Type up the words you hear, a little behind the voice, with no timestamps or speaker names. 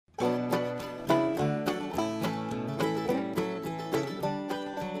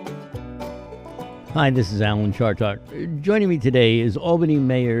Hi, this is Alan Chartock. Joining me today is Albany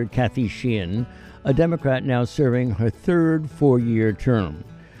Mayor Kathy Sheehan, a Democrat now serving her third four-year term.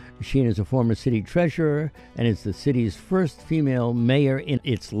 Sheehan is a former city treasurer and is the city's first female mayor in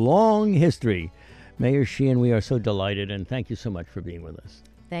its long history. Mayor Sheehan, we are so delighted, and thank you so much for being with us.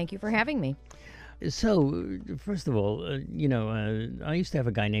 Thank you for having me. So, first of all, I used to have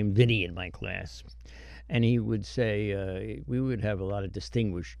a guy named Vinny in my class, and he would say, we would have a lot of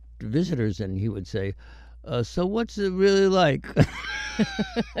distinguished visitors, and he would say, so what's it really like?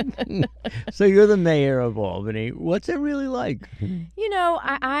 So you're the mayor of Albany. What's it really like? You know,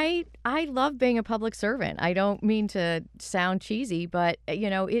 I love being a public servant. I don't mean to sound cheesy, but,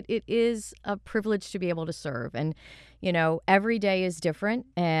 it is a privilege to be able to serve. And, every day is different,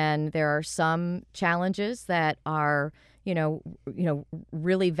 and there are some challenges that are,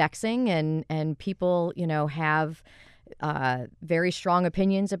 really vexing, and people, have very strong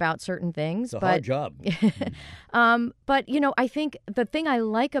opinions about certain things. It's a hard job. But, I think the thing I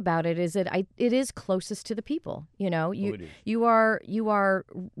like about it is that it is closest to the people. You are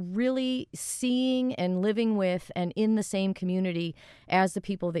really seeing and living with and in the same community as the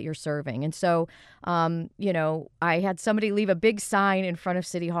people that you're serving. And so, I had somebody leave a big sign in front of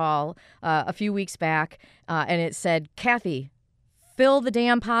City Hall a few weeks back, and it said, "Kathy, fill the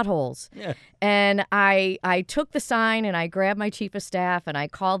damn potholes." Yeah. And I took the sign and I grabbed my chief of staff and I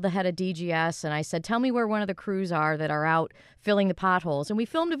called the head of DGS and I said, tell me where one of the crews are that are out filling the potholes. And we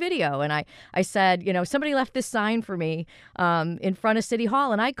filmed a video, and I said, somebody left this sign for me in front of City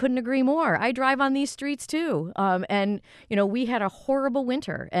Hall, and I couldn't agree more. I drive on these streets too. And we had a horrible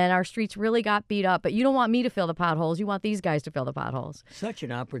winter and our streets really got beat up, but you don't want me to fill the potholes. You want these guys to fill the potholes. Such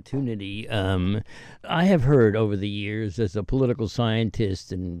an opportunity. I have heard over the years as a political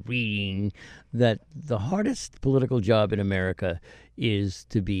scientist and reading that the hardest political job in America is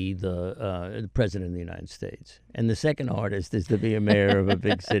to be the president of the United States. And the second hardest is to be a mayor of a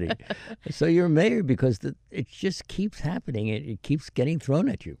big city. So you're a mayor because it just keeps happening. It keeps getting thrown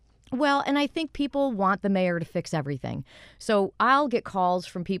at you. Well, and I think people want the mayor to fix everything. So I'll get calls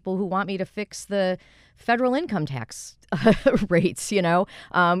from people who want me to fix the federal income tax rates.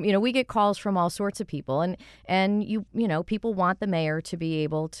 We get calls from all sorts of people, and people want the mayor to be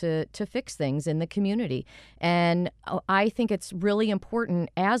able to fix things in the community. And I think it's really important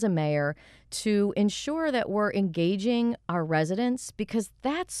as a mayor to ensure that we're engaging our residents, because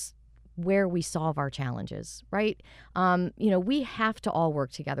that's where we solve our challenges, right? We have to all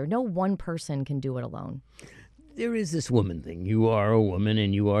work together. No one person can do it alone. There is this woman thing. You are a woman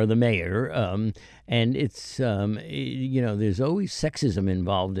and you are the mayor. And it's, there's always sexism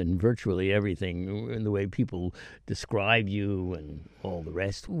involved in virtually everything, in the way people describe you and all the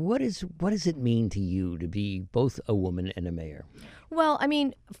rest. What does it mean to you to be both a woman and a mayor? Well,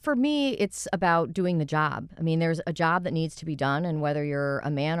 for me, it's about doing the job. There's a job that needs to be done, and whether you're a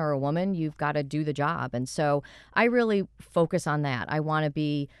man or a woman, you've got to do the job. And so I really focus on that. I want to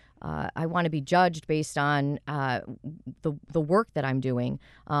be judged based on the work that I'm doing,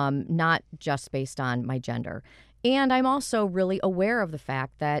 not just based on my gender. And I'm also really aware of the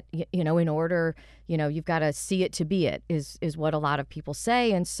fact that, in order, you've got to see it to be it, is what a lot of people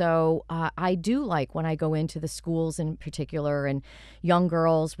say. And so I do like when I go into the schools in particular, and young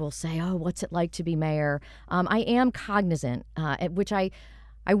girls will say, oh, what's it like to be mayor? I am cognizant, which I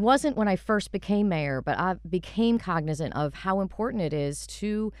wasn't when I first became mayor, but I became cognizant of how important it is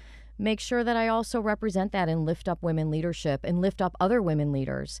to make sure that I also represent that and lift up women leadership and lift up other women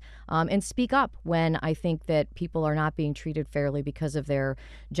leaders, and speak up when I think that people are not being treated fairly because of their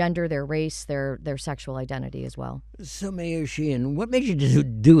gender, their race, their sexual identity as well. So, Mayor Sheehan, what made you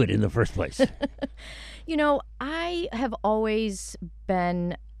do it in the first place? I have always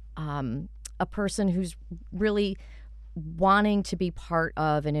been a person who's really wanting to be part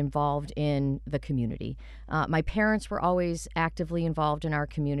of and involved in the community. My parents were always actively involved in our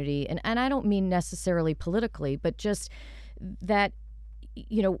community, and I don't mean necessarily politically, but just that,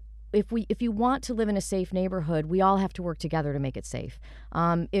 if you want to live in a safe neighborhood, we all have to work together to make it safe.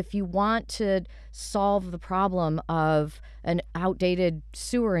 If you want to solve the problem of an outdated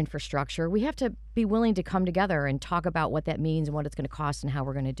sewer infrastructure, we have to be willing to come together and talk about what that means and what it's going to cost and how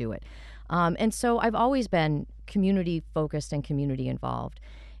we're going to do it. And so I've always been community focused and community involved.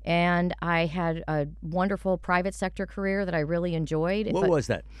 And I had a wonderful private sector career that I really enjoyed. What was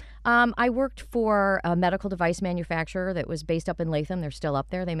that? I worked for a medical device manufacturer that was based up in Latham. They're still up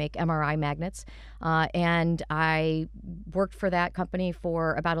there. They make MRI magnets. And I worked for that company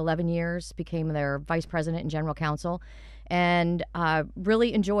for about 11 years, became their vice president and general counsel, and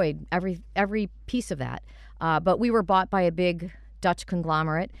really enjoyed every piece of that. But we were bought by a big Dutch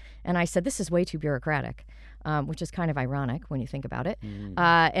conglomerate. And I said, this is way too bureaucratic. Which is kind of ironic when you think about it.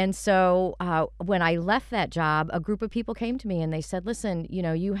 And so when I left that job, a group of people came to me and they said, listen,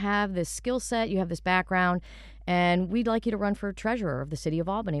 you have this skill set, you have this background, and we'd like you to run for treasurer of the city of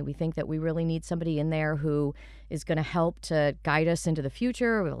Albany. We think that we really need somebody in there who is going to help to guide us into the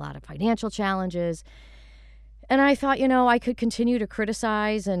future with a lot of financial challenges. And I thought, I could continue to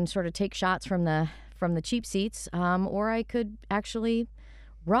criticize and sort of take shots from the cheap seats, or I could actually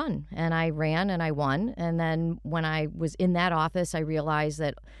run. And I ran and I won. And then when I was in that office, I realized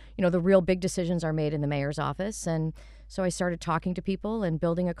that, the real big decisions are made in the mayor's office. And so I started talking to people and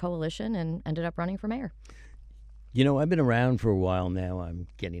building a coalition and ended up running for mayor. I've been around for a while now. I'm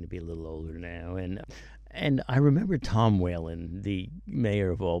getting to be a little older now. And I remember Tom Whalen, the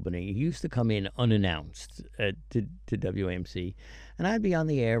mayor of Albany. He used to come in unannounced to WAMC, and I'd be on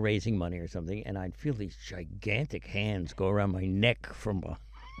the air raising money or something, and I'd feel these gigantic hands go around my neck from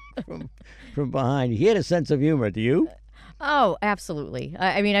behind. He had a sense of humor. Do you? Oh, absolutely.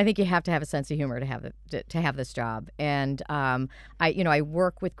 I mean, I think you have to have a sense of humor to have this job. And I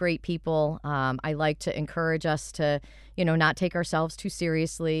work with great people. I like to encourage us to, not take ourselves too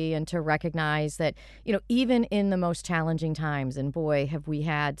seriously and to recognize that, even in the most challenging times, and boy, have we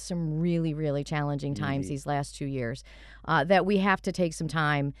had some really, really challenging times these last 2 years, that we have to take some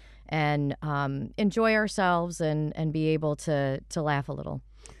time and enjoy ourselves and be able to laugh a little.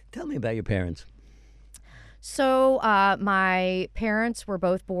 Tell me about your parents. So my parents were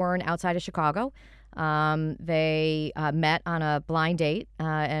both born outside of Chicago. They met on a blind date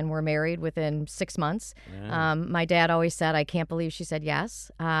and were married within 6 months. Wow. My dad always said, I can't believe she said yes.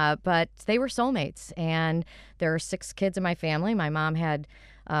 But they were soulmates. And there are 6 kids in my family. My mom had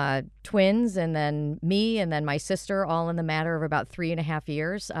twins, and then me, and then my sister, all in the matter of about 3.5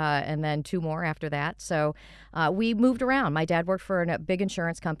 years, and then 2 more after that. So we moved around. My dad worked for a big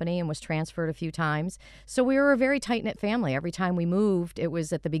insurance company and was transferred a few times. So we were a very tight-knit family. Every time we moved, it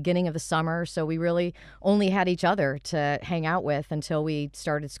was at the beginning of the summer, so we really only had each other to hang out with until we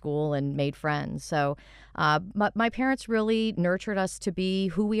started school and made friends. So my parents really nurtured us to be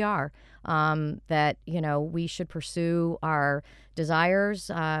who we are, that, we should pursue our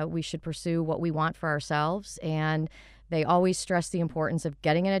desires. We should pursue what we want for ourselves. And they always stressed the importance of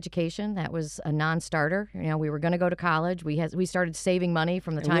getting an education. That was a non-starter. We were going to go to college. We started saving money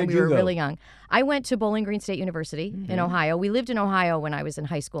from the time we were really young. I went to Bowling Green State University in Ohio. We lived in Ohio when I was in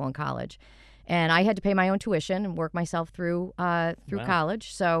high school and college. And I had to pay my own tuition and work myself through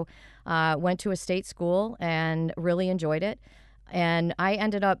college. So went to a state school and really enjoyed it. And I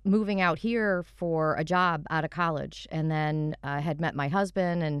ended up moving out here for a job out of college, and then had met my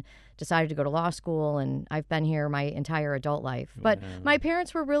husband and decided to go to law school, and I've been here my entire adult life. But my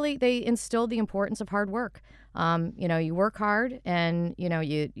parents were they instilled the importance of hard work. You work hard, and,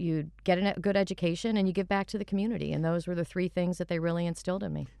 you get a good education, and you give back to the community. And those were the 3 things that they really instilled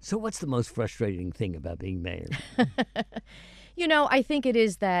in me. So what's the most frustrating thing about being mayor? I think it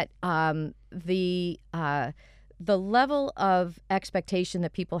is that the level of expectation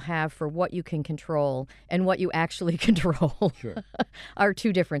that people have for what you can control and what you actually control are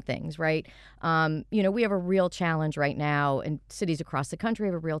 2 different things, right? We have a real challenge right now, and cities across the country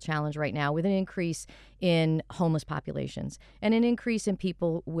have a real challenge right now with an increase in homeless populations and an increase in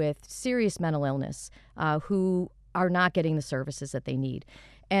people with serious mental illness who are not getting the services that they need.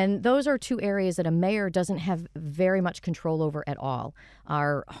 And those are 2 areas that a mayor doesn't have very much control over at all.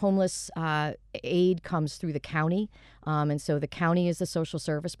 Our homeless aid comes through the county, and so the county is the social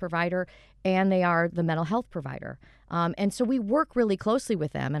service provider, and they are the mental health provider. And so we work really closely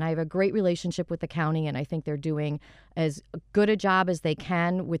with them, and I have a great relationship with the county, and I think they're doing as good a job as they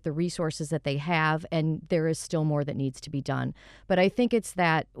can with the resources that they have, and there is still more that needs to be done. But I think it's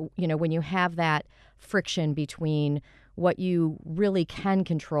that, when you have that friction between what you really can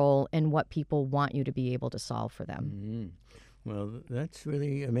control and what people want you to be able to solve for them. Mm-hmm. Well, that's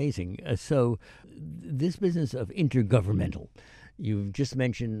really amazing. So this business of intergovernmental, you've just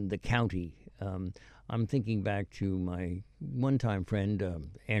mentioned the county. I'm thinking back to my one-time friend,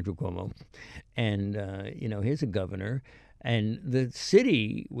 Andrew Cuomo, and, he's a governor. And the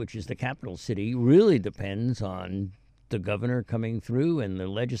city, which is the capital city, really depends on the governor coming through and the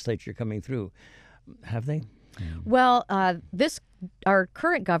legislature coming through. Have they? Well, this our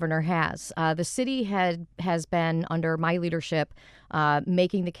current governor has. The city has been, under my leadership,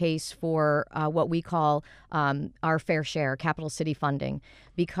 making the case for what we call our fair share, capital city funding,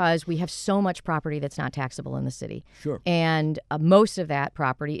 because we have so much property that's not taxable in the city. Sure. And most of that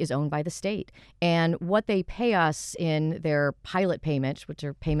property is owned by the state. And what they pay us in their pilot payments, which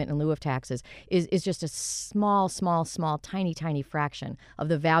are payment in lieu of taxes, is just a small, tiny fraction of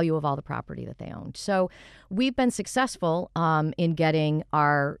the value of all the property that they own. So we've been successful in getting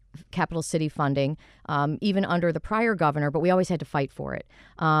our capital city funding, even under the prior governor, but we always had to fight for it.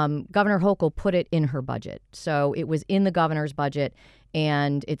 Governor Hochul put it in her budget. So it was in the governor's budget,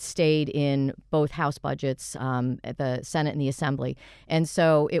 and it stayed in both House budgets, at the Senate and the Assembly. And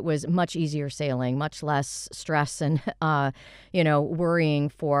so it was much easier sailing, much less stress and, worrying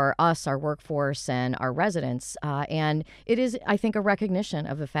for us, our workforce, and our residents. And it is, I think, a recognition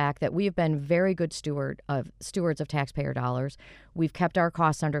of the fact that we have been very good stewards of taxpayer dollars. We've kept our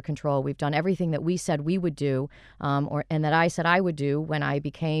costs under control. We've done everything that we said we would do, and that I said I would do when I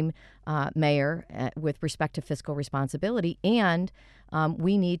became mayor, with respect to fiscal responsibility. And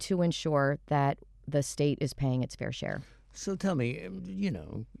we need to ensure that the state is paying its fair share. So tell me,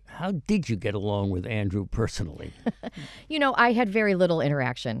 how did you get along with Andrew personally? I had very little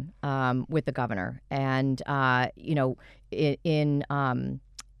interaction with the governor, and in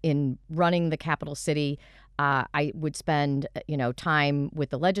running the capital city, I would spend, time with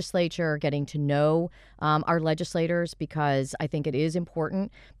the legislature, getting to know our legislators, because I think it is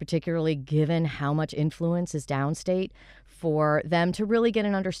important, particularly given how much influence is downstate, for them to really get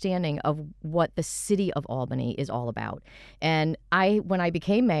an understanding of what the city of Albany is all about. And when I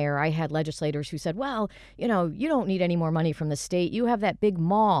became mayor, I had legislators who said, well, you don't need any more money from the state. You have that big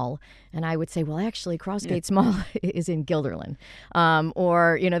mall. And I would say, well, actually, Crossgates Mall is in Guilderland.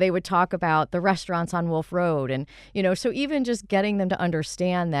 Or, they would talk about the restaurants on Wolf Road. And, so even just getting them to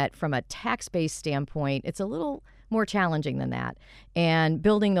understand that from a tax-based standpoint, it's a little more challenging than that. And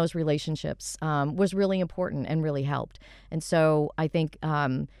building those relationships was really important and really helped. And so I think,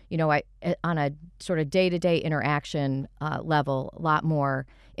 on a sort of day-to-day interaction level, a lot more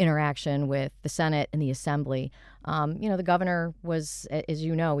interaction with the Senate and the Assembly. The governor was, as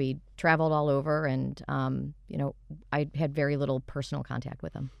you know, he traveled all over, and, I had very little personal contact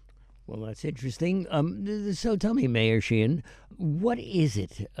with him. Well, that's interesting. So tell me, Mayor Sheehan, what is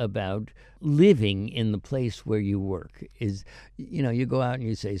it about living in the place where you work? You go out and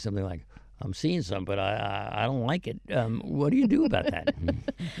you say something like, I'm seeing some, but I don't like it. What do you do about that?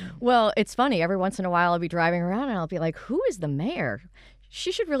 Well, it's funny. Every once in a while I'll be driving around and I'll be like, who is the mayor?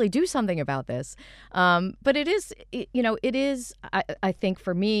 She should really do something about this. But it is, I think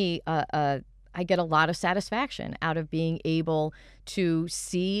for me, I get a lot of satisfaction out of being able to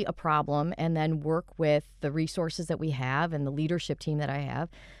see a problem and then work with the resources that we have and the leadership team that I have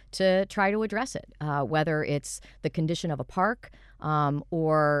to try to address it, whether it's the condition of a park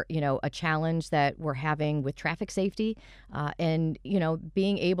or, a challenge that we're having with traffic safety, and,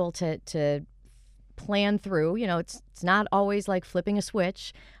 being able to plan through. It's not always like flipping a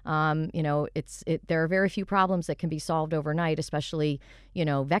switch. There are very few problems that can be solved overnight, especially,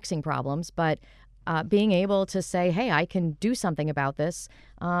 vexing problems. But being able to say, hey, I can do something about this,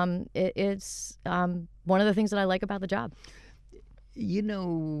 it's one of the things that I like about the job. I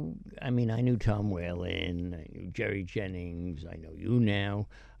knew Tom Whalen, I knew Jerry Jennings, I know you now.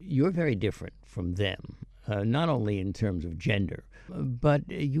 You're very different from them, not only in terms of gender, but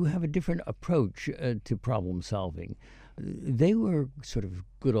you have a different approach to problem solving. They were sort of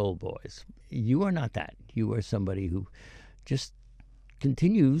good old boys. You are not that. You are somebody who just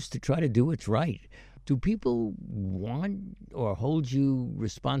continues to try to do what's right. Do people want or hold you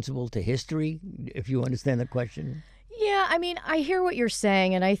responsible to history, if you understand the question? Yeah, I hear what you're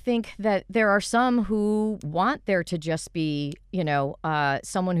saying, and I think that there are some who want there to just be,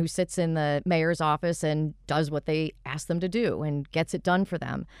 someone who sits in the mayor's office and does what they ask them to do and gets it done for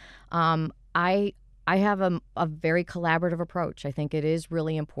them. I have a very collaborative approach. I think it is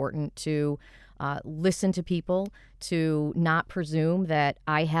really important to listen to people, to not presume that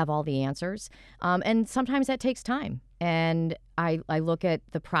I have all the answers, and sometimes that takes time. And I look at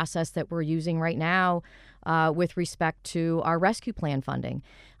the process that we're using right now with respect to our rescue plan funding.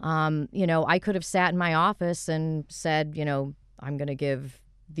 I could have sat in my office and said, I'm going to give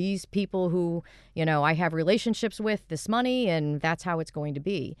these people who, I have relationships with this money, and that's how it's going to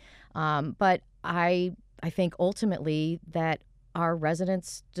be. But I think ultimately that our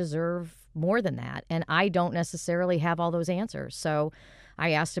residents deserve more than that. And I don't necessarily have all those answers. So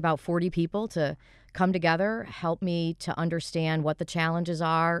I asked about 40 people to come together, help me to understand what the challenges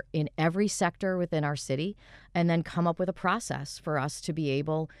are in every sector within our city, and then come up with a process for us to be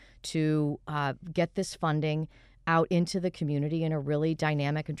able to get this funding out into the community in a really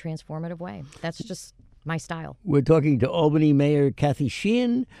dynamic and transformative way. That's just my style. We're talking to Albany Mayor Kathy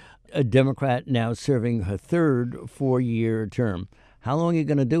Sheehan, a Democrat now serving her third 4-year term. How long are you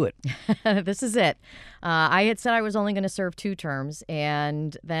going to do it? This is it. I had said I was only going to serve 2 terms,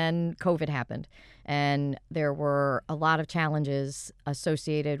 and then COVID happened. And there were a lot of challenges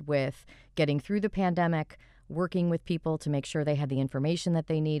associated with getting through the pandemic, working with people to make sure they had the information that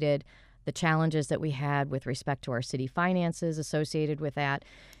they needed, the challenges that we had with respect to our city finances associated with that.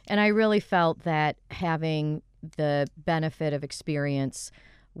 And I really felt that having the benefit of experience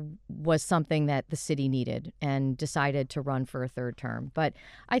was something that the city needed, and decided to run for a 3rd term. But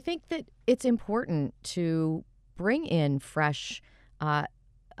I think that it's important to bring in fresh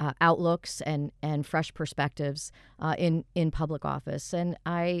outlooks and fresh perspectives in public office. And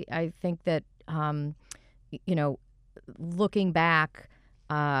I think that, looking back,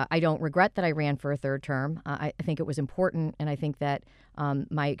 I don't regret that I ran for a 3rd term. I think it was important, and I think that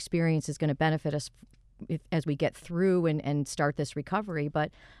my experience is going to benefit us as we get through and start this recovery. But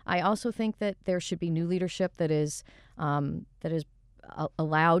I also think that there should be new leadership that is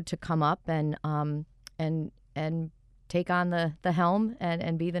allowed to come up and take on the helm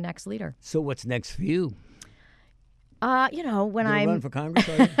and be the next leader. So what's next for you? When I'm run for Congress,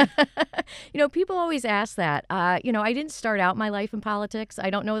 are you? People always ask that. I didn't start out my life in politics. I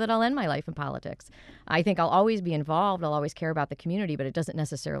don't know that I'll end my life in politics. I think I'll always be involved. I'll always care about the community, but it doesn't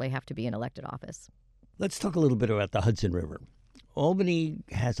necessarily have to be an elected office. Let's talk a little bit about the Hudson River. Albany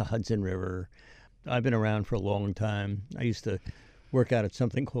has a Hudson River. I've been around for a long time. I used to work out at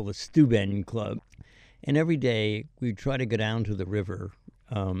something called the Steuben Club. And every day we'd try to go down to the river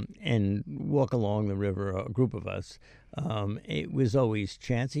and walk along the river, a group of us. It was always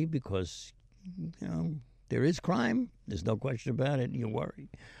chancy because, there is crime. There's no question about it. You worry.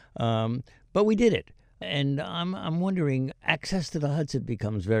 But we did it. And I'm wondering, access to the Hudson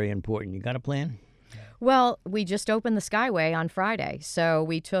becomes very important. You got a plan? Well, we just opened the Skyway on Friday. So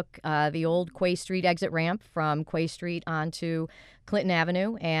we took the old Quay Street exit ramp from Quay Street onto Clinton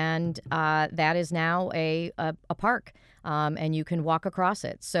Avenue, and that is now a park. And you can walk across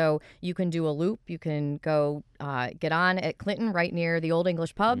it. So you can do a loop. You can go get on at Clinton right near the Old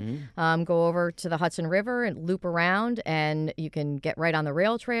English Pub, go over to the Hudson River and loop around, and you can get right on the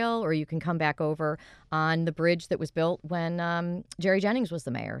rail trail, or you can come back over on the bridge that was built when Jerry Jennings was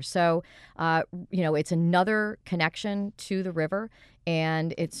the mayor. So, it's another connection to the river,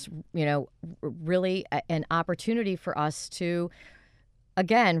 and it's, really an opportunity for us to,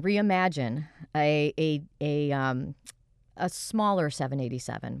 again, reimagine a smaller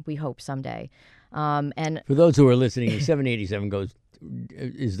 787, we hope someday. And for those who are listening, the 787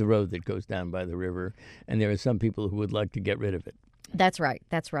 is the road that goes down by the river, and there are some people who would like to get rid of it. That's right.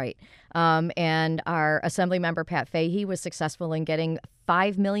 And our Assembly member, Pat Fahey, was successful in getting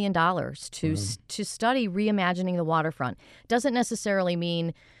 $5 million to study reimagining the waterfront. Doesn't necessarily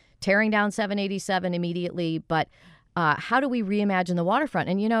mean tearing down 787 immediately, but how do we reimagine the waterfront?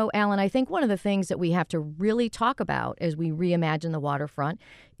 And, Alan, I think one of the things that we have to really talk about as we reimagine the waterfront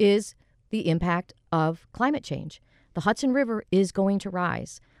is the impact of climate change. The Hudson River is going to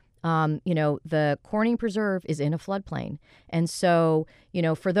rise. The Corning Preserve is in a floodplain. And so,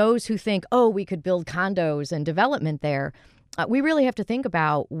 for those who think, we could build condos and development there, we really have to think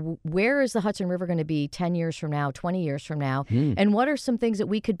about where is the Hudson River going to be 10 years from now, 20 years from now, and what are some things that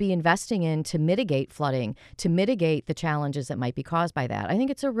we could be investing in to mitigate flooding, to mitigate the challenges that might be caused by that. I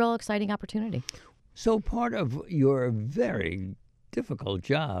think it's a real exciting opportunity. So part of your very difficult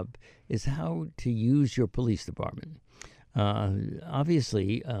job is how to use your police department.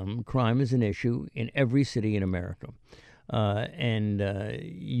 Obviously, crime is an issue in every city in America. And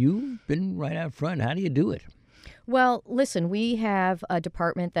you've been right out front. How do you do it? Well, listen, we have a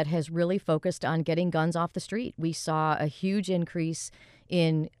department that has really focused on getting guns off the street. We saw a huge increase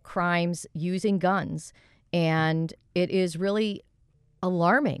in crimes using guns, and it is really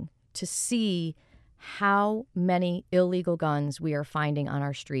alarming to see how many illegal guns we are finding on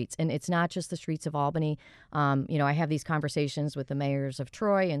our streets. And it's not just the streets of Albany. I have these conversations with the mayors of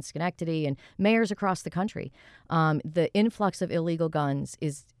Troy and Schenectady and mayors across the country. The influx of illegal guns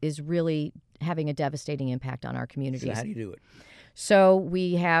is really having a devastating impact on our communities. So how do you do it? So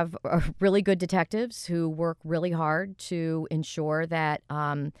we have really good detectives who work really hard to ensure that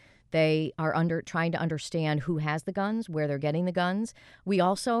they are trying to understand who has the guns, where they're getting the guns. We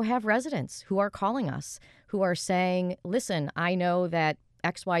also have residents who are calling us, who are saying, listen, I know that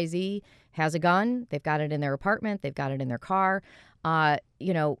XYZ has a gun. They've got it in their apartment. They've got it in their car.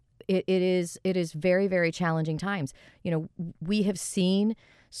 It is very, very challenging times. We have seen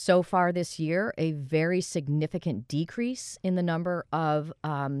so far this year a very significant decrease in the number of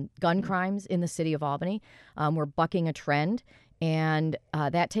gun crimes in the city of Albany. We're bucking a trend, and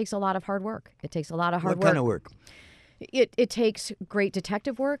that takes a lot of hard work. It takes a lot of hard work. What kind of work? It takes great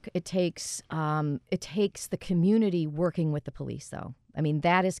detective work. It takes the community working with the police, though. I mean,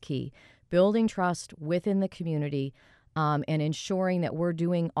 that is key. Building trust within the community, and ensuring that we're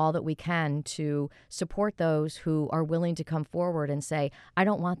doing all that we can to support those who are willing to come forward and say, I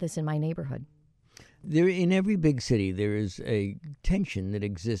don't want this in my neighborhood. In every big city, there is a tension that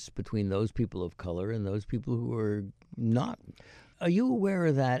exists between those people of color and those people who are not. Are you aware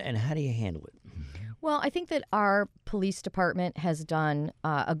of that, and how do you handle it? Well, I think that our police department has done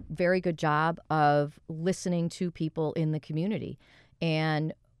a very good job of listening to people in the community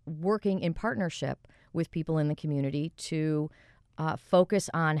and working in partnership with people in the community to focus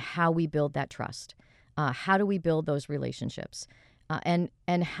on how we build that trust. How do we build those relationships? And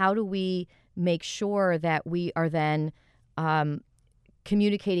how do we make sure that we are then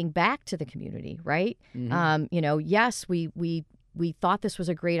communicating back to the community, right? Mm-hmm. Yes, we thought this was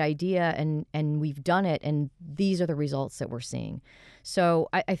a great idea, and we've done it, and these are the results that we're seeing. So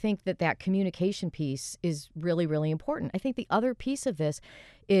I think that communication piece is really, really important. I think the other piece of this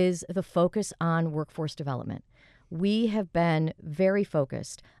is the focus on workforce development. We have been very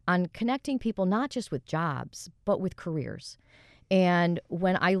focused on connecting people not just with jobs, but with careers. And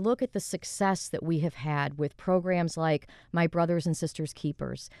when I look at the success that we have had with programs like My Brothers and Sisters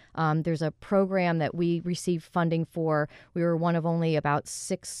Keepers, there's a program that we received funding for. We were one of only about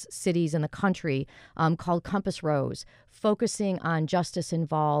 6 cities in the country, called Compass Rose, focusing on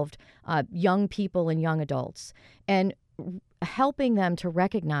justice-involved young people and young adults, and helping them to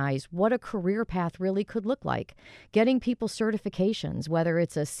recognize what a career path really could look like, getting people certifications, whether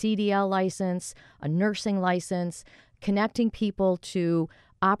it's a CDL license, a nursing license, connecting people to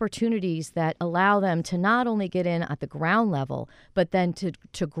opportunities that allow them to not only get in at the ground level, but then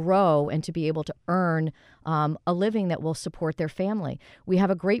to grow and to be able to earn a living that will support their family. We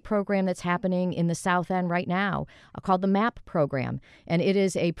have a great program that's happening in the South End right now called the MAP program, and it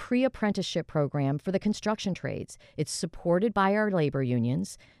is a pre-apprenticeship program for the construction trades. It's supported by our labor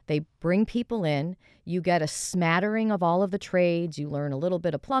unions. They bring people in. You get a smattering of all of the trades. You learn a little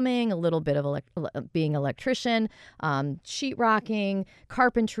bit of plumbing, a little bit of being an electrician, sheetrocking,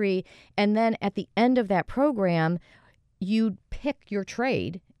 carpentry, and then at the end of that program, you pick your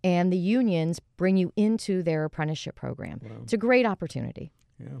trade, and the unions bring you into their apprenticeship program. Wow. It's a great opportunity.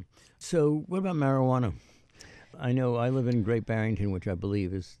 Yeah. So what about marijuana? I know I live in Great Barrington, which I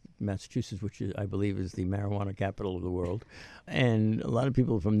believe is Massachusetts, I believe is the marijuana capital of the world. And a lot of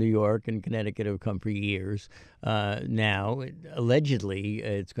people from New York and Connecticut have come for years. Now, allegedly,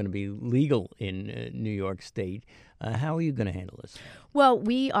 it's going to be legal in New York State. How are you going to handle this? Well,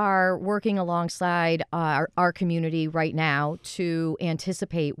 we are working alongside our community right now to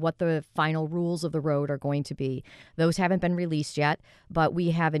anticipate what the final rules of the road are going to be. Those haven't been released yet, but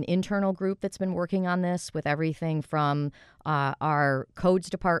we have an internal group that's been working on this with everything from our codes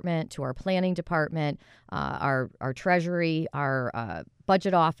department to our planning department, our treasury, our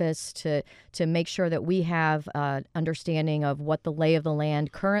budget office to make sure that we have understanding of what the lay of the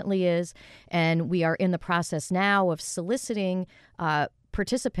land currently is. And we are in the process now of soliciting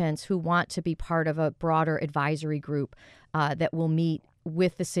participants who want to be part of a broader advisory group that will meet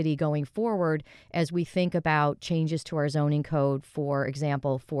with the city going forward as we think about changes to our zoning code, for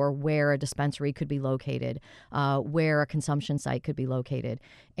example, for where a dispensary could be located, where a consumption site could be located.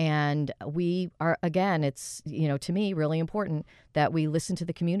 And we are, again, it's, to me, really important that we listen to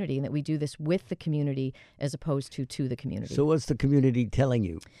the community and that we do this with the community as opposed to the community. So what's the community telling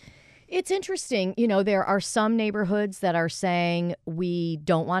you? It's interesting. There are some neighborhoods that are saying we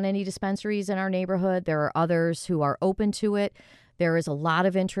don't want any dispensaries in our neighborhood. There are others who are open to it. There is a lot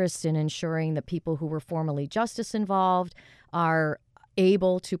of interest in ensuring that people who were formerly justice involved are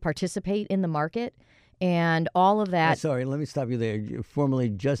able to participate in the market. And all of that. Sorry, let me stop you there. Formerly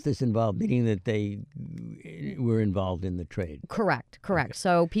justice involved, meaning that they were involved in the trade. Correct. Okay.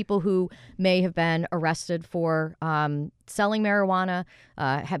 So people who may have been arrested for selling marijuana,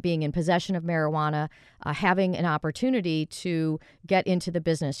 being in possession of marijuana, having an opportunity to get into the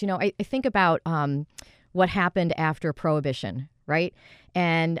business. I think about what happened after Prohibition, right?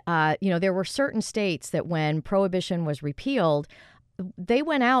 And, there were certain states that when Prohibition was repealed, they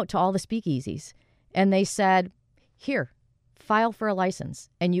went out to all the speakeasies. And they said, here, file for a license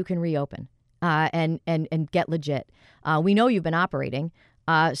and you can reopen and get legit. We know you've been operating.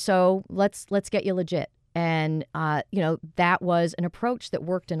 So let's get you legit. And that was an approach that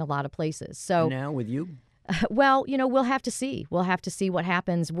worked in a lot of places. So now with you? Well, we'll have to see. We'll have to see what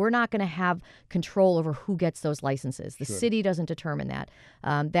happens. We're not going to have control over who gets those licenses. The city doesn't determine that.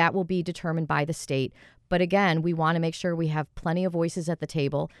 That will be determined by the state. But again, we want to make sure we have plenty of voices at the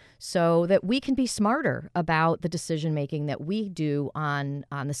table so that we can be smarter about the decision making that we do on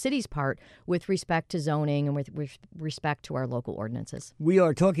the city's part with respect to zoning and with respect to our local ordinances. We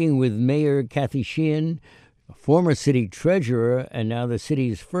are talking with Mayor Kathy Sheehan, former city treasurer, and now the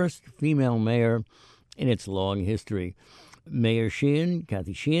city's first female mayor in its long history. Mayor Sheehan,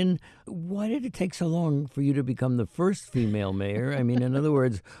 Kathy Sheehan, why did it take so long for you to become the first female mayor? I mean, in other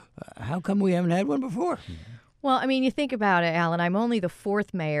words, how come we haven't had one before? Well, I mean, you think about it, Alan, I'm only the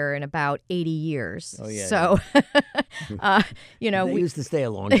fourth mayor in about 80 years. Oh, yeah. So, They used to stay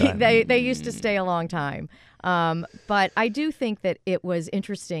a long time. They used to stay a long time. But I do think that it was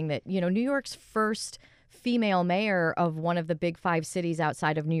interesting that, New York's first female mayor of one of the big 5 cities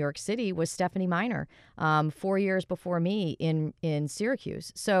outside of New York City was Stephanie Miner, 4 years before me in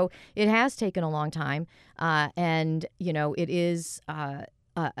Syracuse. So it has taken a long time, and it is an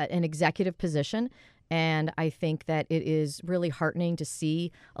executive position. And I think that it is really heartening to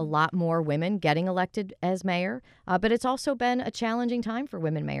see a lot more women getting elected as mayor. But it's also been a challenging time for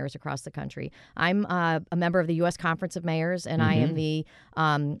women mayors across the country. I'm a member of the U.S. Conference of Mayors, and I am the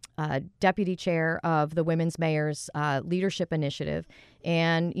deputy chair of the Women's Mayors Leadership Initiative.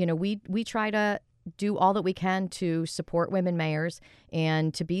 And, we try to do all that we can to support women mayors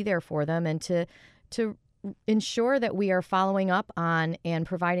and to be there for them and to ensure that we are following up on and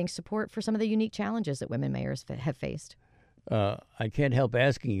providing support for some of the unique challenges that women mayors have faced. I can't help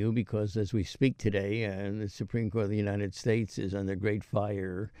asking you because as we speak today, the Supreme Court of the United States is under great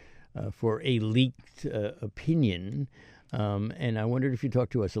fire for a leaked opinion. And I wondered if you talk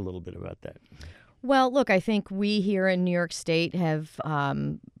to us a little bit about that. Well, look, I think we here in New York State have,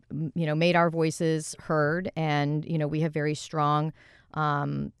 made our voices heard, and, we have very strong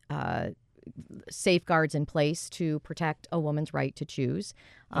safeguards in place to protect a woman's right to choose.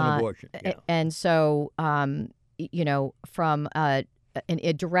 On abortion. Yeah. And so, from a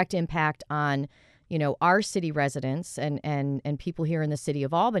direct impact on, our city residents and people here in the city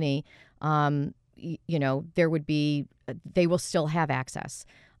of Albany, there would be, they will still have access.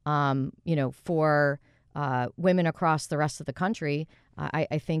 For women across the rest of the country,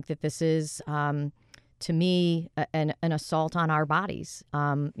 I think that this is, to me, an assault on our bodies.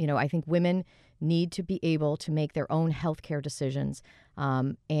 I think women need to be able to make their own health care decisions.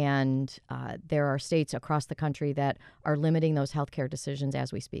 And there are states across the country that are limiting those health care decisions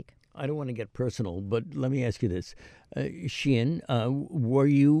as we speak. I don't want to get personal, but let me ask you this. Sheehan, were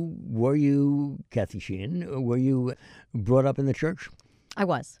you, Kathy Sheehan, were you brought up in the church? I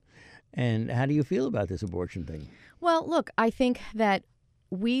was. And how do you feel about this abortion thing? Well, look, I think that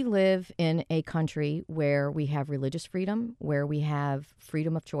we live in a country where we have religious freedom, where we have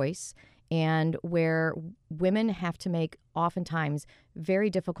freedom of choice, and where women have to make oftentimes very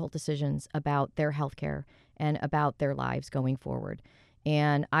difficult decisions about their health care and about their lives going forward.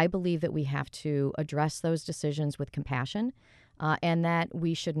 And I believe that we have to address those decisions with compassion, and that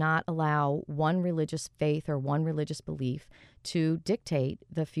we should not allow one religious faith or one religious belief to dictate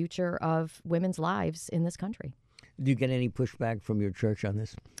the future of women's lives in this country. Do you get any pushback from your church on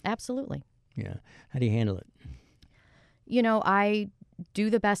this? Absolutely. Yeah. How do you handle it? I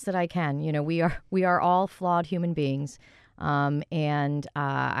do the best that I can. We are all flawed human beings, and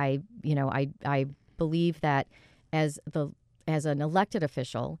I believe that as an elected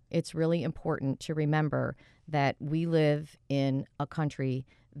official, it's really important to remember that we live in a country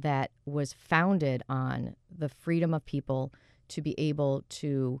that was founded on the freedom of people to be able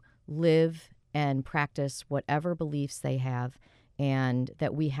to live and practice whatever beliefs they have, and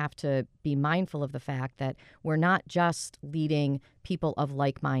that we have to be mindful of the fact that we're not just leading people of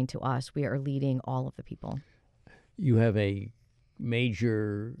like mind to us, we are leading all of the people. You have a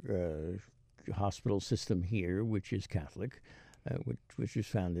major hospital system here, which is Catholic, which is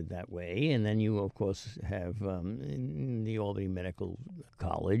founded that way. And then you, of course, have the Albany Medical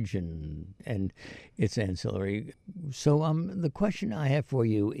College and its ancillary. So the question I have for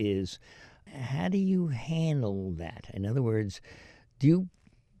you is, how do you handle that? In other words, do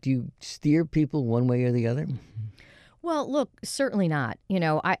you steer people one way or the other? Well, look, certainly not.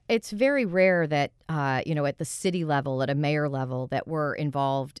 It's very rare that, at the city level, at a mayor level, that we're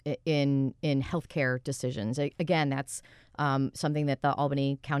involved in healthcare decisions. Again, that's something that the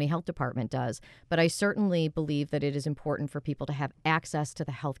Albany County Health Department does. But I certainly believe that it is important for people to have access to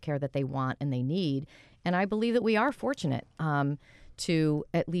the healthcare that they want and they need. And I believe that we are fortunate to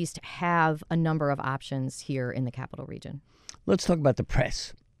at least have a number of options here in the Capital Region. Let's talk about the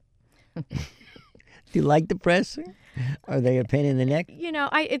press. Do you like the press? Are they a pain in the neck?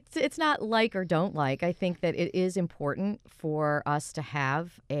 It's not like or don't like. I think that it is important for us to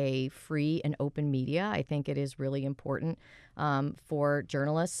have a free and open media. I think it is really important for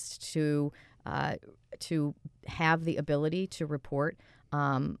journalists to have the ability to report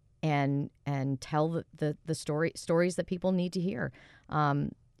and tell the stories that people need to hear.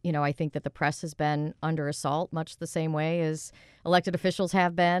 I think that the press has been under assault much the same way as elected officials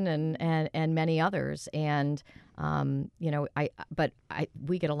have been and many others. And, we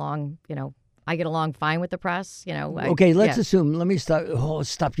get along, I get along fine with the press. Okay, let's assume, let me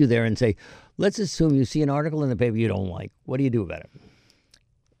stop you there and say, let's assume you see an article in the paper you don't like. What do you do about it?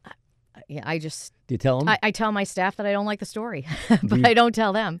 Do you tell them? I tell my staff that I don't like the story, but I don't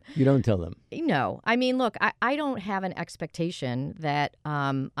tell them. You don't tell them? No. I mean, look, I don't have an expectation that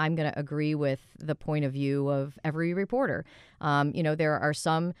I'm going to agree with the point of view of every reporter. There are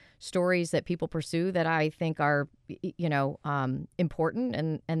some stories that people pursue that I think are,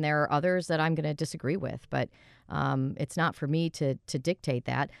 important, and there are others that I'm going to disagree with. But it's not for me to dictate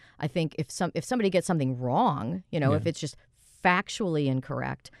that. I think if somebody gets something wrong, if it's just factually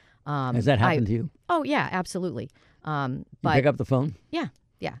incorrect. Has that happened to you? Oh, yeah, absolutely. You pick up the phone? Yeah.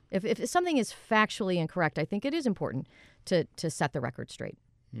 If something is factually incorrect, I think it is important to set the record straight.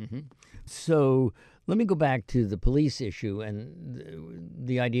 Mm-hmm. So let me go back to the police issue and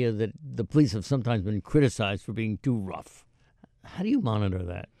the idea that the police have sometimes been criticized for being too rough. How do you monitor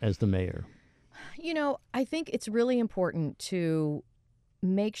that as the mayor? I think it's really important to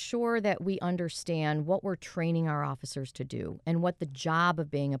make sure that we understand what we're training our officers to do and what the job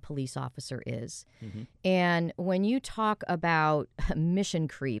of being a police officer is. Mm-hmm. And when you talk about mission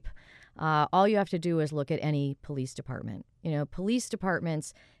creep, all you have to do is look at any police department. Police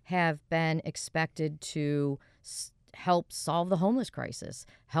departments have been expected to help solve the homeless crisis,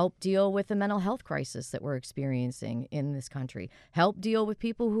 help deal with the mental health crisis that we're experiencing in this country, help deal with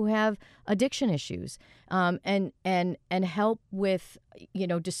people who have addiction issues, and help with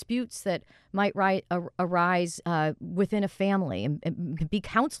disputes that might arise within a family and be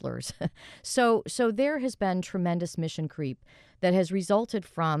counselors. So there has been tremendous mission creep that has resulted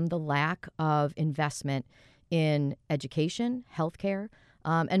from the lack of investment in education, healthcare,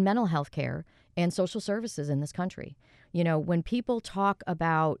 and mental health care and social services in this country. When people talk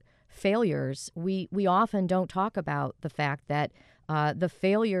about failures, we often don't talk about the fact that the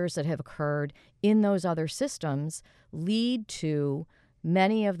failures that have occurred in those other systems lead to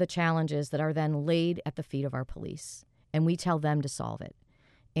many of the challenges that are then laid at the feet of our police, and we tell them to solve it.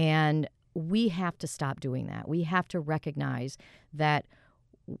 And we have to stop doing that. We have to recognize that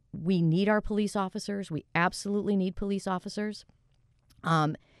we need our police officers. We absolutely need police officers.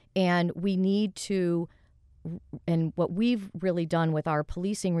 And we need to, and what we've really done with our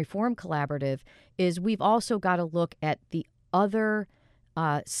Policing Reform Collaborative is we've also got to look at the other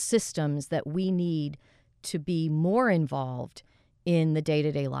systems that we need to be more involved in the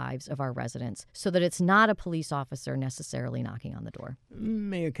day-to-day lives of our residents so that it's not a police officer necessarily knocking on the door.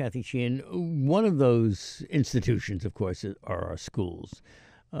 Mayor Kathy Sheehan, one of those institutions, of course, are our schools.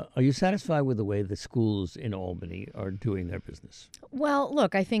 Are you satisfied with the way the schools in Albany are doing their business? Well,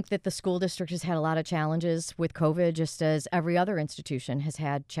 look, I think that the school district has had a lot of challenges with COVID, just as every other institution has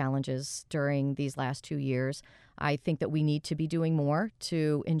had challenges during these last 2 years. I think that we need to be doing more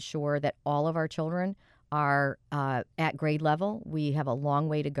to ensure that all of our children are at grade level. We have a long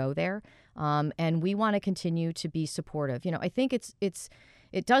way to go there, and we want to continue to be supportive. I think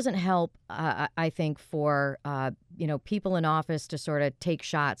it doesn't help, I think, for, people in office to sort of take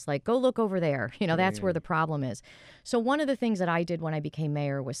shots like, go look over there. That's where the problem is. So one of the things that I did when I became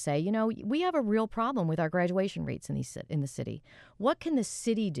mayor was say, we have a real problem with our graduation rates in the city. What can the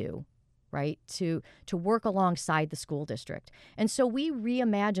city do, right, to work alongside the school district? And so we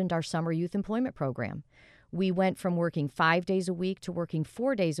reimagined our summer youth employment program. We went from working 5 days a week to working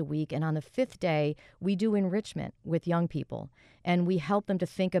 4 days a week. And on the 5th day, we do enrichment with young people. And we help them to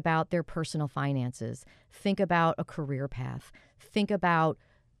think about their personal finances, think about a career path, think about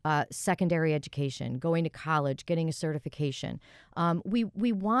secondary education, going to college, getting a certification.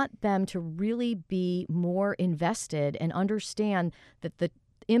 We want them to really be more invested and understand that the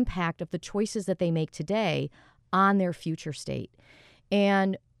impact of the choices that they make today on their future state.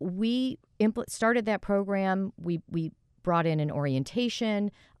 And we started that program. We brought in an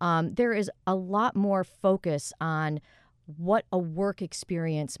orientation. There is a lot more focus on what a work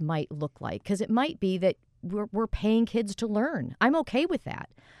experience might look like, because it might be that we're paying kids to learn. I'm okay with that.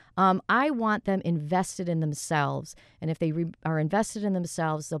 I want them invested in themselves. And if they are invested in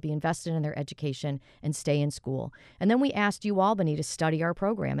themselves, they'll be invested in their education and stay in school. And then we asked Albany to study our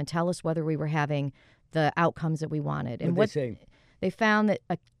program and tell us whether we were having the outcomes that we wanted. And What'd they say? They found that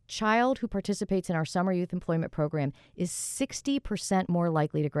a child who participates in our summer youth employment program is 60% more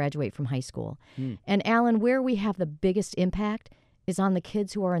likely to graduate from high school. And Alan, where we have the biggest impact is on the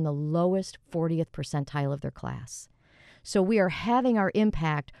kids who are in the lowest 40th percentile of their class. So we are having our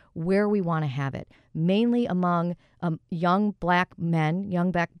impact where we want to have it, mainly among young black men,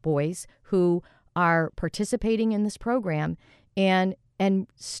 young black boys who are participating in this program and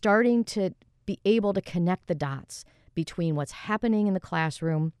starting to be able to connect the dots between what's happening in the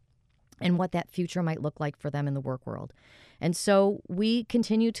classroom and what that future might look like for them in the work world. And so we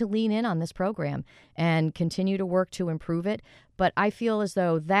continue to lean in on this program and continue to work to improve it. But I feel as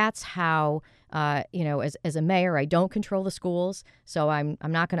though that's how, as a mayor, I don't control the schools, so I'm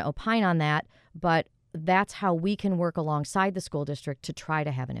not going to opine on that. But that's how we can work alongside the school district to try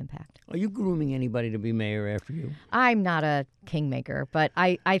to have an impact. Are you grooming anybody to be mayor after you? I'm not a kingmaker, but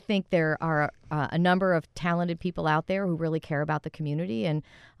I think there are a number of talented people out there who really care about the community. And,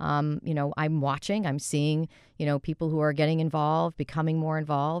 I'm watching, I'm seeing, people who are getting involved, becoming more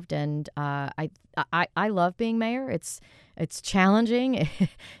involved. And I love being mayor. It's challenging.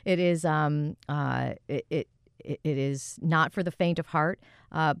 It is it is not for the faint of heart,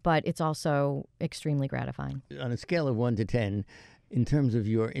 but it's also extremem gratifying. On a scale of 1 to 10, in terms of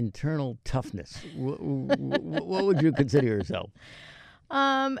your internal toughness, what would you consider yourself?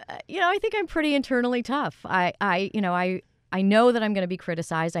 I think I'm pretty internally tough. I know that I'm going to be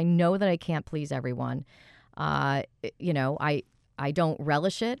criticized. I know that I can't please everyone. I don't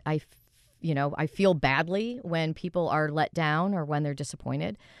relish it. I feel badly when people are let down or when they're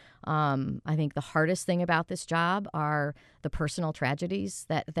disappointed. I think the hardest thing about this job are the personal tragedies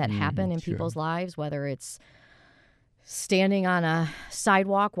that happen in people's lives, whether it's standing on a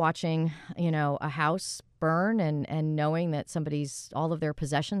sidewalk watching, a house burn and knowing that all of their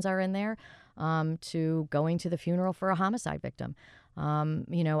possessions are in there, to going to the funeral for a homicide victim.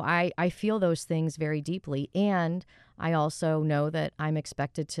 I feel those things very deeply, and I also know that I'm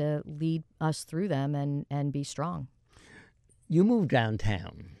expected to lead us through them and be strong. You moved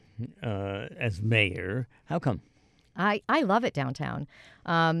downtown as mayor. How come? I love it downtown.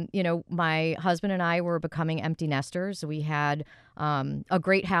 My husband and I were becoming empty nesters. We had a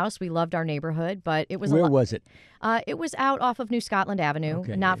great house. We loved our neighborhood, but it was Where was it? It was out off of New Scotland Avenue,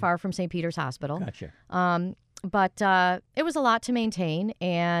 not far from St. Peter's Hospital. Gotcha. But it was a lot to maintain,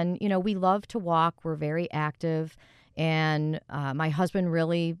 and we love to walk. We're very active, and my husband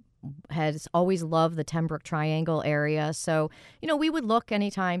really has always loved the Tenbrook Triangle area. So, we would look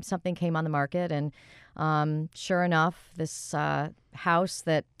anytime something came on the market. And sure enough, this house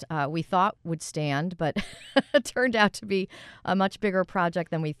that we thought would stand, but turned out to be a much bigger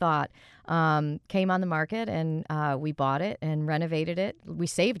project than we thought, came on the market, and we bought it and renovated it. We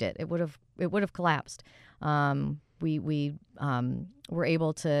saved it. It would have collapsed. We were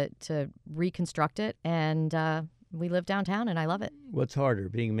able to reconstruct it, and we live downtown, and I love it. What's harder,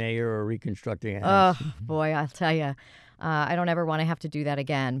 being mayor or reconstructing a house? Oh, boy, I'll tell you. I don't ever want to have to do that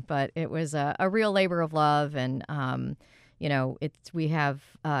again, but it was a real labor of love, and, we have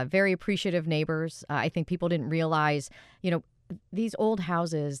very appreciative neighbors. I think people didn't realize, these old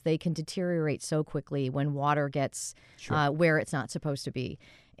houses, they can deteriorate so quickly when water gets where it's not supposed to be.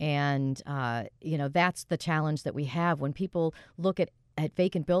 And, that's the challenge that we have when people look at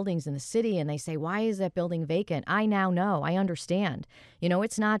vacant buildings in the city and they say, why is that building vacant? I now know. I understand.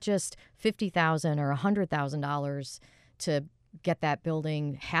 It's not just $50,000 or $100,000 to get that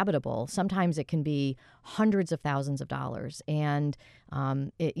building habitable. Sometimes it can be hundreds of thousands of dollars. And,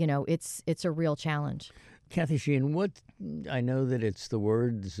 it's a real challenge. Kathy Sheehan, I know that it's the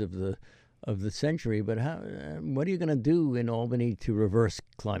words of the century, but what are you going to do in Albany to reverse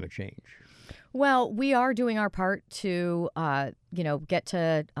climate change? Well, we are doing our part to, get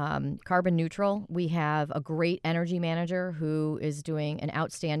to carbon neutral. We have a great energy manager who is doing an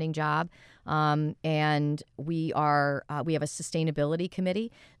outstanding job. And we have a sustainability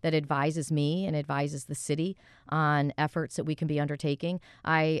committee that advises me and advises the city on efforts that we can be undertaking.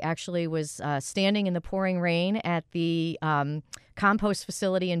 I actually was standing in the pouring rain at the compost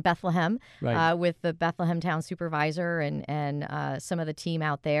facility in Bethlehem with the Bethlehem town supervisor and some of the team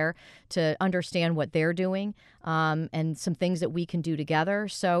out there to understand what they're doing. and some things that we can do together.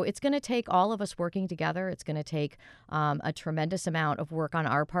 So it's going to take all of us working together. It's going to take a tremendous amount of work on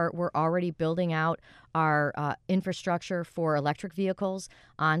our part. We're already building out our infrastructure for electric vehicles,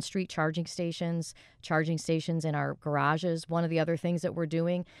 on-street charging stations in our garages. One of the other things that we're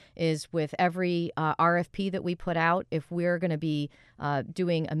doing is with every RFP that we put out, if we're going to be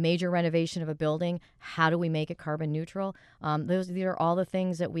doing a major renovation of a building, how do we make it carbon neutral? These are all the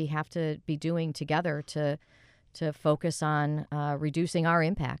things that we have to be doing together to focus on reducing our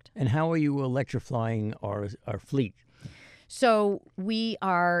impact. And how are you electrifying our fleet? So we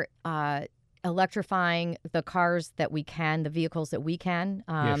are electrifying the cars that we can, the vehicles that we can,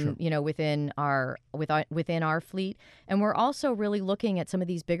 Sure. within our fleet. And we're also really looking at some of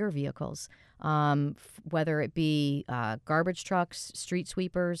these bigger vehicles, whether it be garbage trucks, street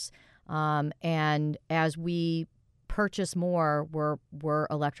sweepers, and as we purchase more, we're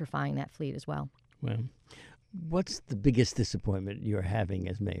electrifying that fleet as well. Well, what's the biggest disappointment you're having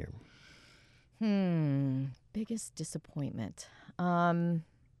as mayor? Biggest disappointment.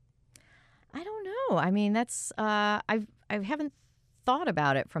 I don't know. I mean, that's I haven't thought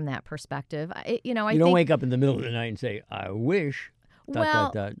about it from that perspective. I You don't think, wake up in the middle of the night and say, "I wish."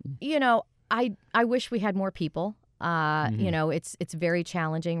 well, Dot. I wish we had more people. Mhm. It's very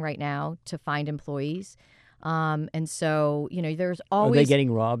challenging right now to find employees. And so, there's Are they always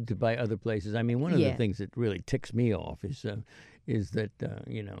getting robbed by other places? I mean, one of the yeah. things that really ticks me off is that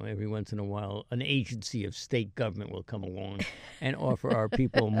every once in a while an agency of state government will come along and offer our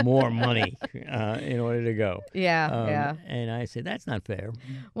people more money in order to go. Yeah. And I say that's not fair.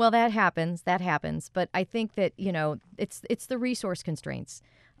 Well, that happens. But I think that, it's the resource constraints.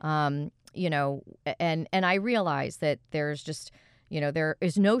 And I realize that there's just, there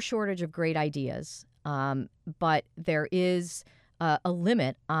is no shortage of great ideas. But there is a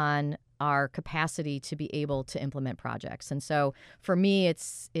limit on our capacity to be able to implement projects. And so for me,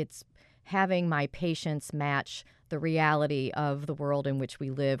 it's having my patience match the reality of the world in which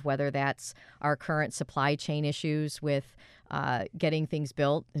we live, whether that's our current supply chain issues with getting things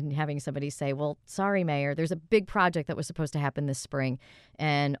built and having somebody say, well, sorry, Mayor, there's a big project that was supposed to happen this spring,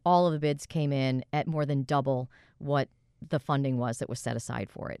 and all of the bids came in at more than double what the funding was that was set aside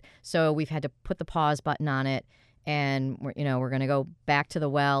for it. So we've had to put the pause button on it, and we're going to go back to the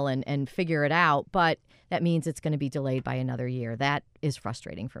well and figure it out. But that means it's going to be delayed by another year. That is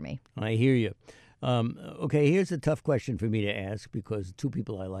frustrating for me. I hear you. Okay, here's a tough question for me to ask because two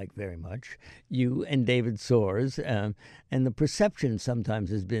people I like very much, you and David Soares, and the perception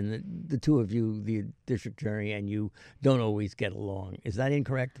sometimes has been that the two of you, the district attorney and you, don't always get along. Is that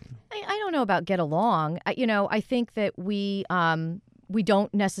incorrect? I don't know about get along. I think that we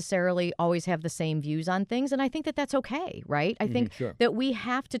don't necessarily always have the same views on things, and I think that that's okay, right? I think Sure. that we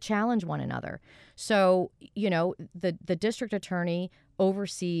have to challenge one another. So, the district attorney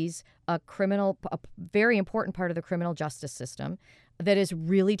oversees a very important part of the criminal justice system that is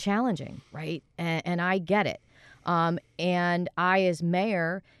really challenging, right? And I get it. And I, as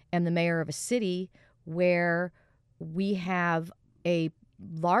mayor, am the mayor of a city where we have a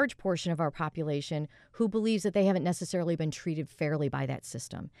large portion of our population who believes that they haven't necessarily been treated fairly by that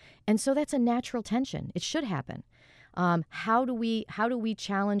system. And so that's a natural tension. It should happen. How do we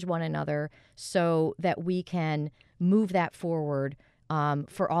challenge one another so that we can move that forward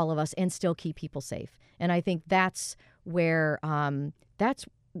for all of us and still keep people safe? And I think that's where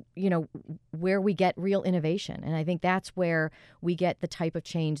where we get real innovation. And I think that's where we get the type of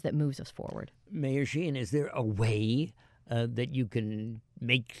change that moves us forward. Mayor Sheehan, is there a way that you can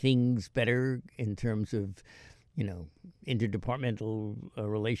make things better in terms of, interdepartmental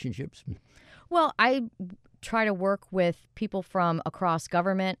relationships? Well, I try to work with people from across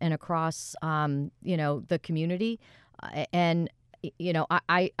government and across, the community. And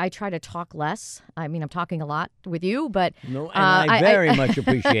I try to talk less. I mean, I'm talking a lot with you, but No, and I very much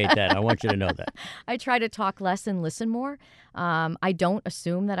appreciate that. I want you to know that. I try to talk less and listen more. I don't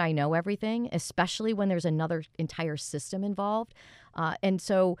assume that I know everything, especially when there's another entire system involved. And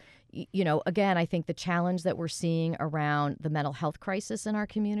so, again, I think the challenge that we're seeing around the mental health crisis in our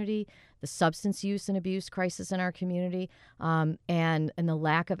community, the substance use and abuse crisis in our community, and the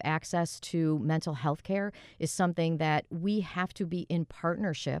lack of access to mental health care is something that we have to be in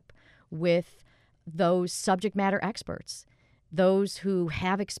partnership with those subject matter experts, those who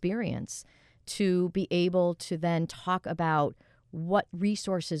have experience, to be able to then talk about what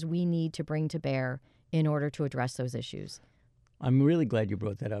resources we need to bring to bear in order to address those issues. I'm really glad you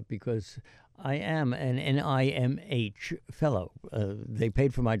brought that up because I am an NIMH fellow. They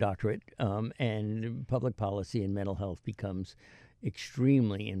paid for my doctorate, and public policy and mental health becomes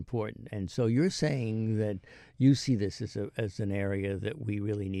extremely important. And so you're saying that you see this as an area that we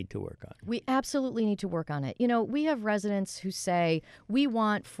really need to work on. We absolutely need to work on it. You know, we have residents who say we don't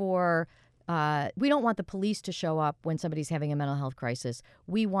want the police to show up when somebody's having a mental health crisis.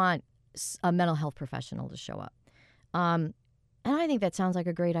 We want a mental health professional to show up. And I think that sounds like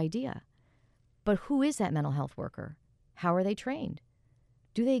a great idea. But who is that mental health worker? How are they trained?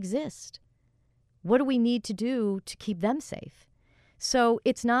 Do they exist? What do we need to do to keep them safe? So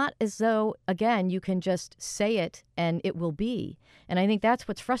it's not as though, again, you can just say it and it will be. And I think that's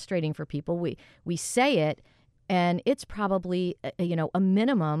what's frustrating for people. We say it, and it's probably a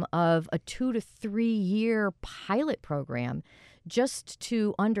minimum of a 2 to 3 year pilot program just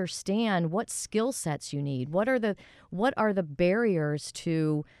to understand what skill sets you need. What are the barriers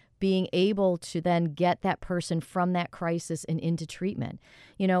to being able to then get that person from that crisis and into treatment?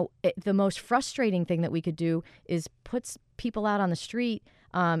 The most frustrating thing that we could do is put people out on the street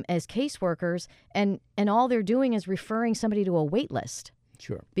as caseworkers, and all they're doing is referring somebody to a wait list.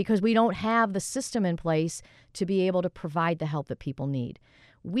 Sure. Because we don't have the system in place to be able to provide the help that people need.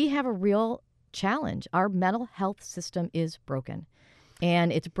 We have a real challenge. Our mental health system is broken.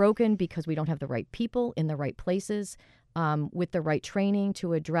 And it's broken because we don't have the right people in the right places with the right training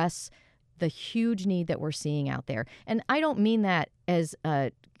to address the huge need that we're seeing out there. And I don't mean that as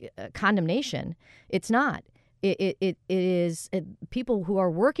a condemnation. It's not. It is people who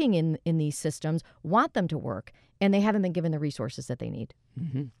are working in these systems want them to work, and they haven't been given the resources that they need.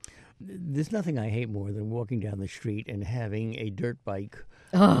 Mm-hmm. There's nothing I hate more than walking down the street and having a dirt bike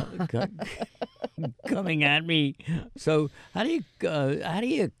coming at me. So how do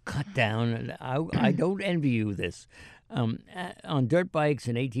you cut down? I don't envy you this on dirt bikes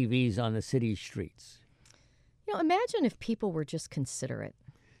and ATVs on the city streets. Imagine if people were just considerate.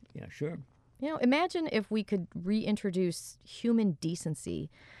 Yeah, sure. Imagine if we could reintroduce human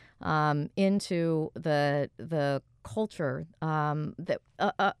decency into the culture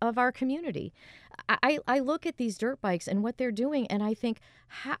of our community. I look at these dirt bikes and what they're doing, and I think,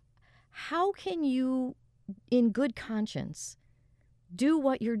 how can you, in good conscience, do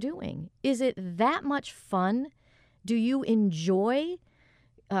what you're doing? Is it that much fun? Do you enjoy,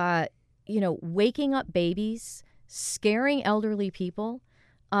 waking up babies, scaring elderly people,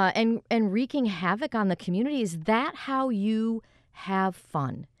 and wreaking havoc on the community? Is that how you have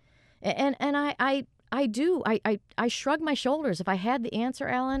fun? And I do. I shrug my shoulders. If I had the answer,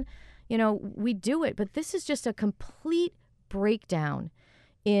 Alan, we do it. But this is just a complete breakdown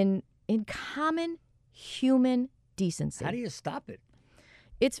in common human decency. How do you stop it?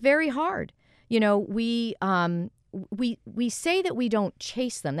 It's very hard. We say that we don't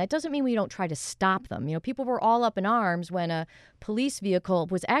chase them. That doesn't mean we don't try to stop them. People were all up in arms when a police vehicle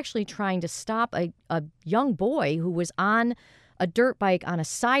was actually trying to stop a young boy who was on a dirt bike on a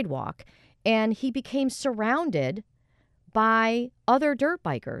sidewalk, and he became surrounded by other dirt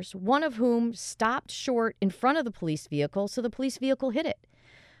bikers, one of whom stopped short in front of the police vehicle, so the police vehicle hit it.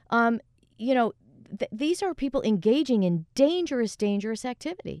 These are people engaging in dangerous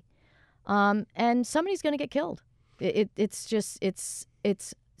activity, and somebody's going to get killed. It's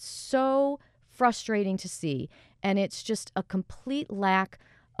so frustrating to see, and it's just a complete lack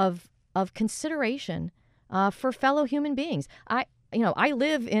of consideration for fellow human beings. I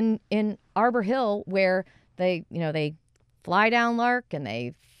live in Arbor Hill, where they fly down Lark and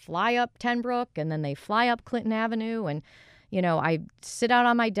they fly up Tenbrook and then they fly up Clinton Avenue, and I sit out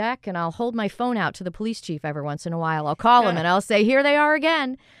on my deck and I'll hold my phone out to the police chief every once in a while. I'll call him and I'll say, here they are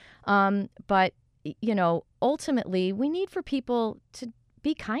again. But ultimately, we need for people to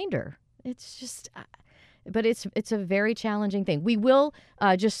be kinder. It's just, but it's a very challenging thing. We will,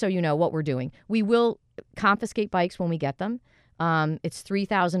 just so you know what we're doing, we will confiscate bikes when we get them. It's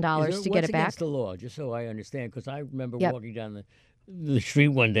 $3,000 to get it back. What's against the law? Just so I understand, because I remember walking down the street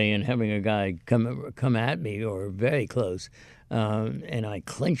one day and having a guy come at me, or very close, and I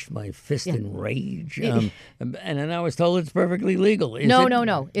clenched my fist in rage. And then I was told it's perfectly legal.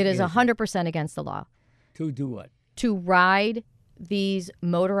 No. It is 100% against the law. To do what? To ride these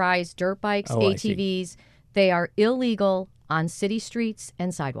motorized dirt bikes, ATVs. They are illegal on city streets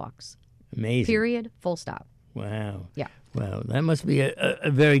and sidewalks. Amazing. Period. Full stop. Wow. Yeah. Wow. That must be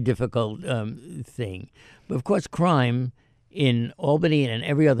a very difficult thing. But of course, crime in Albany and in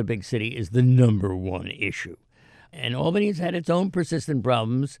every other big city is the number one issue. And Albany has had its own persistent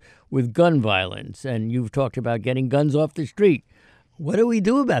problems with gun violence. And you've talked about getting guns off the street. What do we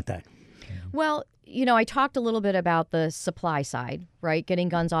do about that? Well, I talked a little bit about the supply side, right? Getting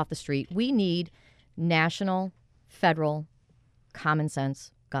guns off the street. We need national, federal, common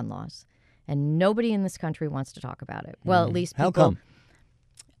sense gun laws. and nobody in this country wants to talk about it. Well, at least How people.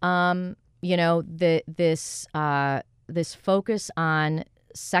 come? This focus on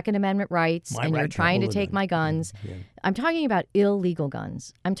Second Amendment rights, My and you're right to trying to hold a take gun. my guns. Yeah. I'm talking about illegal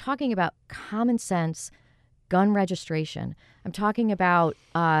guns. I'm talking about common sense gun registration. I'm talking about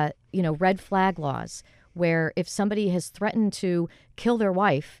red flag laws, where if somebody has threatened to kill their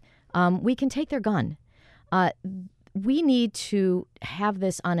wife, we can take their gun. We need to have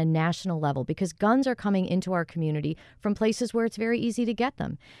this on a national level, because guns are coming into our community from places where it's very easy to get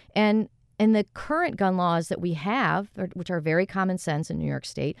them. And the current gun laws that we have, which are very common sense in New York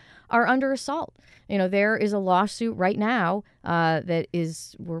State, are under assault. There is a lawsuit right now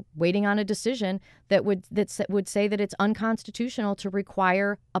we're waiting on a decision that would say that it's unconstitutional to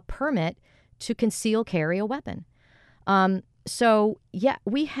require a permit to conceal carry a weapon. So, yeah,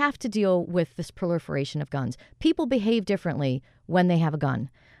 we have to deal with this proliferation of guns. People behave differently when they have a gun.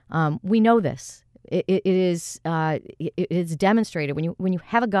 We know this. It is demonstrated. When you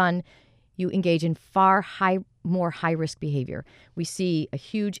have a gun, you engage in more high-risk behavior. We see a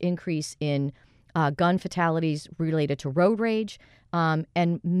huge increase in gun fatalities related to road rage,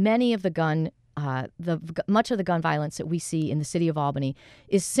 and many of much of the gun violence that we see in the city of Albany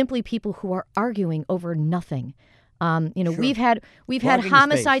is simply people who are arguing over nothing. Sure. We've had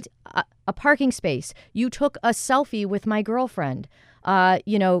homicides, a parking space. You took a selfie with my girlfriend.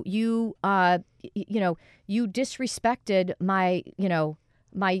 You disrespected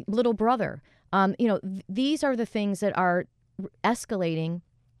my little brother. These are the things that are escalating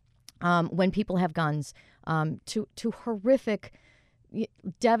when people have guns to horrific,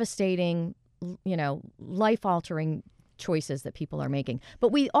 devastating, life-altering choices that people are making.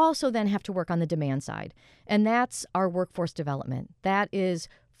 But we also then have to work on the demand side, and that's our workforce development. That is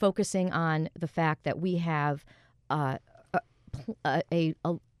focusing on the fact that we have a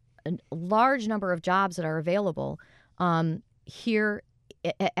large number of jobs that are available here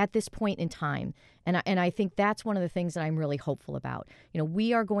at this point in time. And I think that's one of the things that I'm really hopeful about.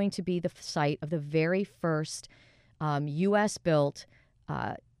 We are going to be the site of the very first U.S.-built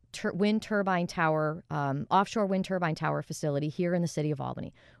wind turbine tower, offshore wind turbine tower facility here in the city of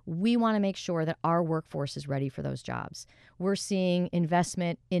Albany. We want to make sure that our workforce is ready for those jobs. We're seeing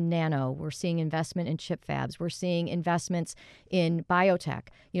investment in nano. We're seeing investment in chip fabs. We're seeing investments in biotech.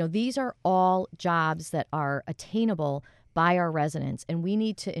 These are all jobs that are attainable by our residents, and we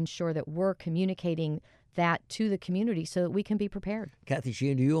need to ensure that we're communicating that to the community so that we can be prepared. Kathy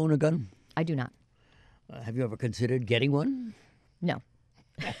Sheehan, do you own a gun? I do not. Have you ever considered getting one? No.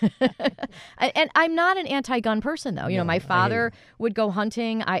 And I'm not an anti-gun person, though. No, my father would go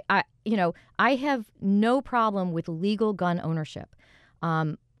hunting. I have no problem with legal gun ownership.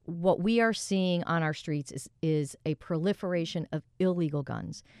 What we are seeing on our streets is a proliferation of illegal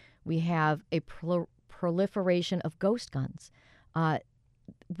guns. We have a proliferation of ghost guns.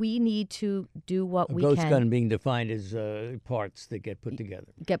 We need to do what we can. Ghost gun being defined as parts that get put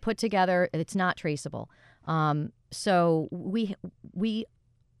together. It's not traceable. So we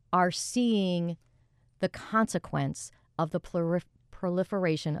are seeing the consequence of the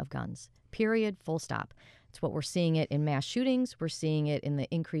proliferation of guns. Period. Full stop. It's what we're seeing it in mass shootings. We're seeing it in the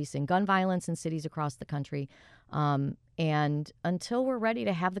increase in gun violence in cities across the country. And until we're ready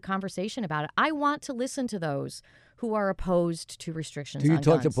to have the conversation about it, I want to listen to those who are opposed to restrictions on guns. Do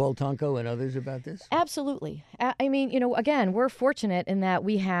you talk to Paul Tonko and others about this? Absolutely. I mean, again, we're fortunate in that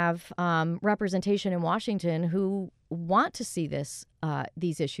we have representation in Washington who want to see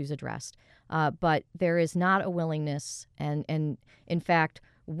these issues addressed. But there is not a willingness. And in fact,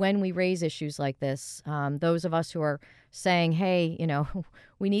 when we raise issues like this, those of us who are saying, hey,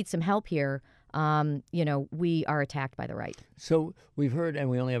 we need some help here, we are attacked by the right. So we've heard, and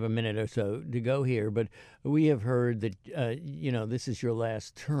we only have a minute or so to go here, but we have heard that, this is your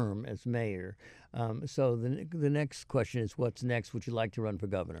last term as mayor. So the next question is, what's next? Would you like to run for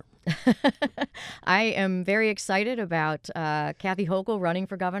governor? I am very excited about Kathy Hochul running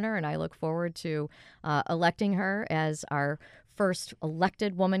for governor, and I look forward to electing her as our first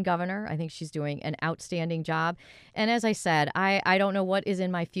elected woman governor. I think she's doing an outstanding job. And as I said, I don't know what is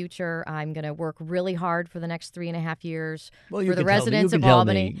in my future. I'm going to work really hard for the next 3.5 years for the residents of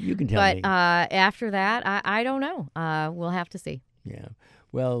Albany. You can tell me. But after that, I don't know. We'll have to see. Yeah.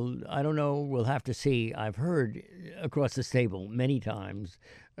 Well, I don't know. We'll have to see. I've heard across the table many times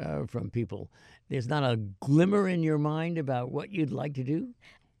from people, there's not a glimmer in your mind about what you'd like to do?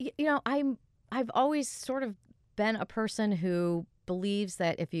 I've always sort of been a person who believes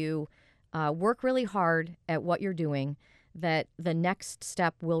that if you work really hard at what you're doing, that the next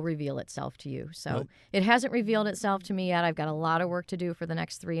step will reveal itself to you. So it hasn't revealed itself to me yet. I've got a lot of work to do for the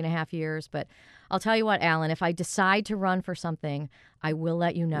next 3.5 years. But I'll tell you what, Alan, if I decide to run for something, I will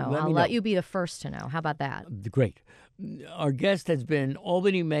let you know. I'll let you be the first to know. How about that? Great. Our guest has been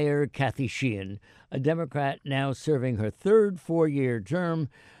Albany Mayor Kathy Sheehan, a Democrat now serving her third 4-year term.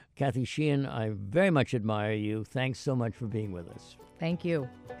 Kathy Sheehan, I very much admire you. Thanks so much for being with us. Thank you.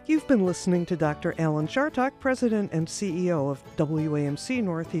 You've been listening to Dr. Alan Chartock, President and CEO of WAMC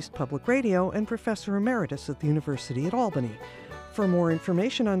Northeast Public Radio and Professor Emeritus at the University at Albany. For more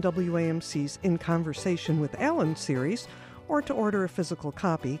information on WAMC's In Conversation with Alan series, or to order a physical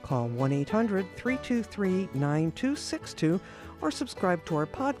copy, call 1-800-323-9262 or subscribe to our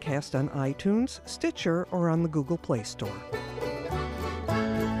podcast on iTunes, Stitcher, or on the Google Play Store.